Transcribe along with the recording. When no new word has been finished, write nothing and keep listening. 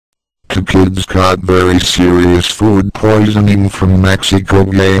two kids got very serious food poisoning from Mexico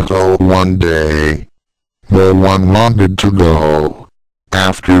Viejo one day. No one wanted to go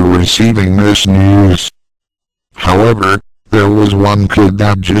after receiving this news. However, there was one kid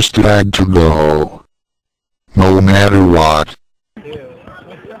that just had to go, no matter what.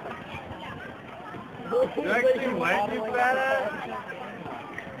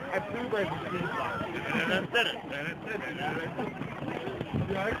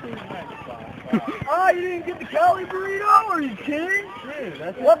 Oh, you didn't get the Cali burrito? Are you kidding?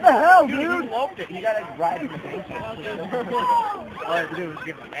 Dude, what the hell, dude? You loved it. You gotta ride in the basement. All I had to do was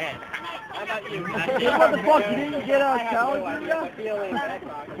give him a man. What the fuck? You didn't get a Cali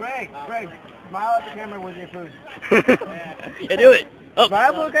burrito? Greg, smile at the camera with your food. Yeah, do it. Oh.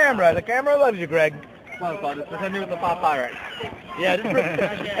 Smile at the camera. The camera loves you, Greg. Come on, father. Pretend you're with the Popeye right now. Yeah, just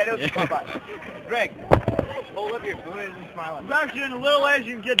Head up the Popeye. Greg. Hold up your food and smile at me. Actually, in a little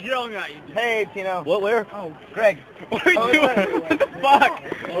Asian kid yelling at you. Hey, Tino. What, where? Oh, Greg. What are you doing? What the fuck?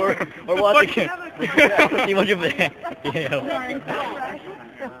 Or watching. See what you're yeah.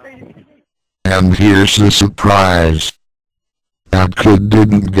 And here's the surprise. That kid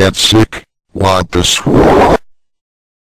didn't get sick. What the swore?